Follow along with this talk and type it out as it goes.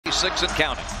6 and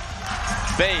counting.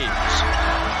 Bays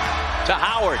to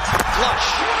Howard. Flush.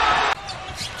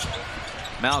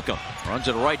 Malcolm runs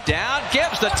it right down.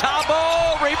 Gives the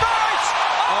Tabo. Reverse.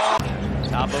 Oh.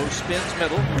 Tabo spins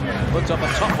middle. Puts up a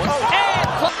tough one.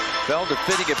 And Felder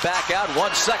fitting it back out. 1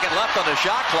 second left on the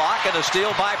shot clock. And a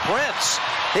steal by Prince.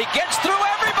 He gets through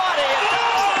everybody.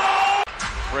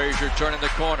 Frazier turning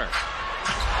the corner.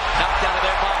 Knocked out of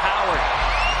there by Howard.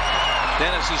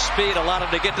 Dennis's speed allowed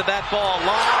him to get to that ball.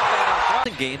 Long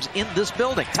and games in this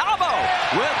building. Tabo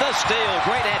with the steal.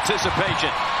 Great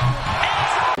anticipation.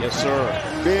 Yes, sir.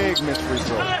 Big missed free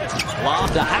throw.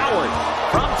 Lob to Howard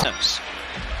from Timms.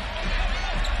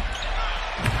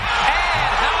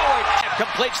 And Howard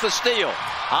completes the steal.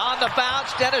 On the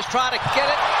bounce, Dennis trying to get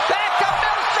it. Back to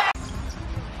Millsap.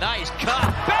 Nice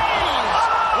cut. Bays!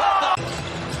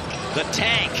 The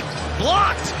tank.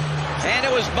 Blocked. And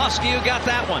it was Muskie who got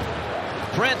that one.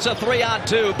 Prince a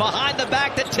 3-on-2. Behind the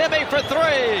back to Timmy for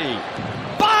 3.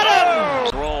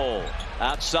 Bottom! Roll.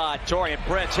 Outside, Torian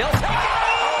Prince. He'll take it.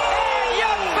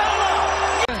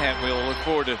 And we'll look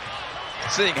forward to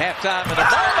seeing halftime in a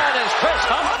moment as Chris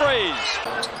Humphreys.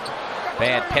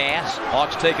 Bad pass.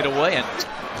 Hawks take it away and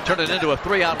turn it into a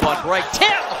 3-on-1 break.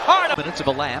 Tim Hardaway. Minutes have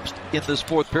elapsed in this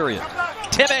fourth period.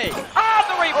 Timmy on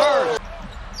the reverse.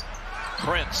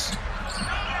 Prince.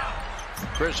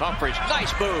 Chris Humphreys,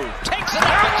 nice move. Takes it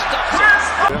up and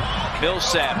stuffs it.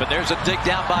 Millsap, and there's a dig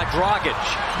down by Dragic.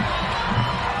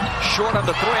 Short on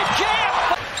the 3.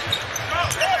 Jam!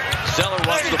 Zeller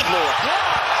runs the floor.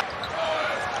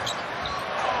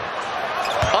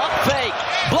 Up fake.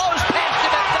 Blows past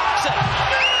him and dunks it.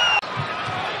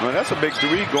 Well, that's a big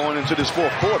 3 going into this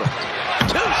fourth quarter.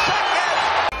 2 seconds.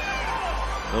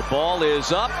 The ball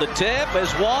is up. The tip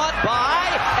is won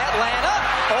by Atlanta.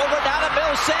 Over now to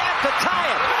Millsap to tie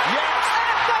it. Yes.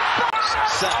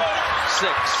 7,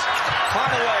 6.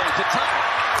 Hardaway to tie it.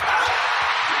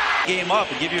 Game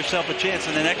up and give yourself a chance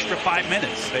in an extra 5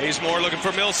 minutes. Bazemore looking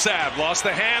for Millsap. Lost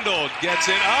the handle. Gets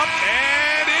it up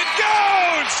and it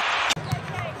goes.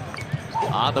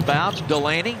 On the bounce,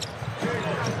 Delaney.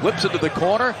 Whips it to the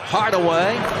corner.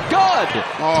 Hardaway. Good.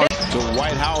 Oh,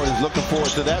 Dwight Howard is looking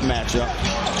forward to that matchup.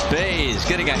 Bays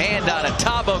getting a hand on it.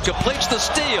 Tabo completes the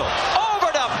steal.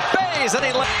 Over to Bays, and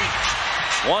he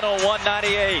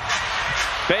 101-98.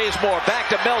 Bazemore back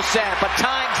to Millsap. A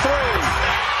tying 3.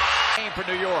 Game for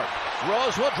New York.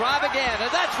 Rose will drive again,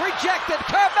 and that's rejected.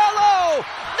 Carmelo!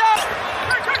 No!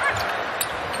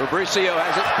 Fabricio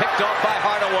has it picked off by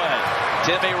Hardaway.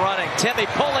 Timmy running. Timmy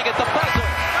pulling at the buzzer.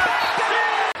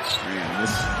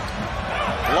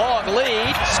 Long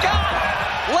lead. Scott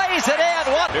lays it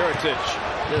in. What? Miritich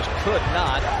just could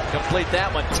not complete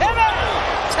that one. Timmy!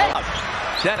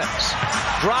 Dennis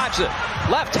drives it.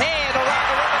 Left hand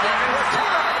around the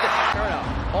rim.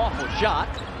 Awful shot.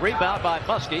 Rebound by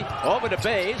Muskie. Over to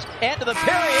Bays. End of the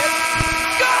period.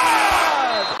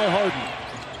 Good! Harden.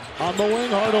 On the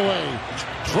wing, Hardaway.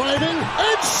 Driving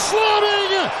and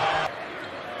sliding!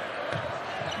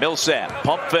 Millsap.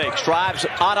 Pump fakes. Drives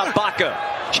on Ibaka.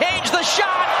 Change the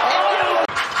shot!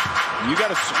 You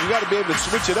gotta be able to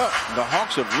switch it up. The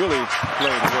Hawks have really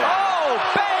played well. Oh,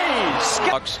 Bays!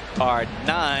 Hawks are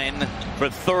 9 for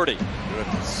 30.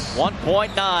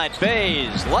 1.9.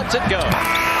 Bays lets it go.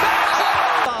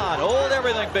 Hold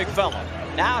everything, big fella.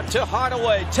 Now to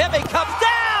Hardaway. Timmy comes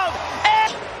down.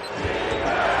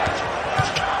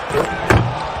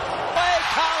 And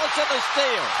Collins in the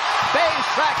steal. Bays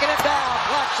tracking it down.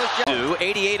 Blocks the shot.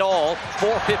 88 all.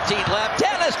 4:15 left.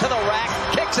 Dennis to the rack.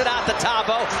 Kicks it out to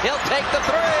Tabo. He'll take the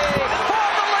 3 for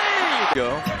the lead.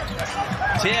 Go.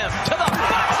 Tim to the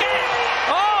bucket.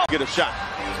 Oh! Get a shot.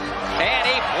 And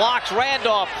he blocks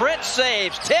Randolph. Prince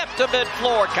saves. Tip to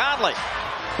mid-floor. Conley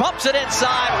bumps it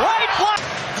inside. Right block.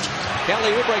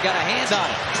 Kelly Oubre got a hand on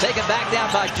it. Taken back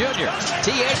down by Jr.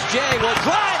 THJ will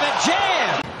drive and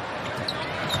jam.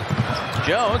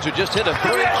 Jones, who just hit a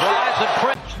 3, drives and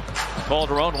Prince.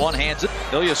 Calderon one-hands it.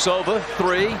 Ilyasova,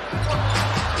 3.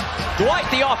 Dwight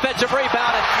the offensive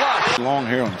rebound and flush. Long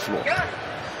hair on the floor.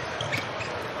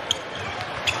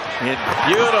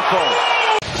 Beautiful.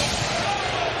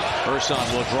 Person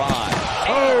will drive.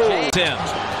 Oh. Tim.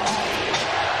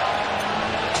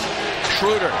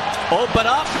 Schröder, open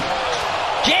up.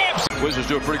 Jams. Wizards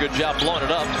do a pretty good job blowing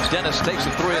it up. Dennis takes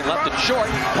the 3 and left it short.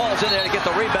 Paul's in there to get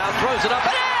the rebound. Throws it up.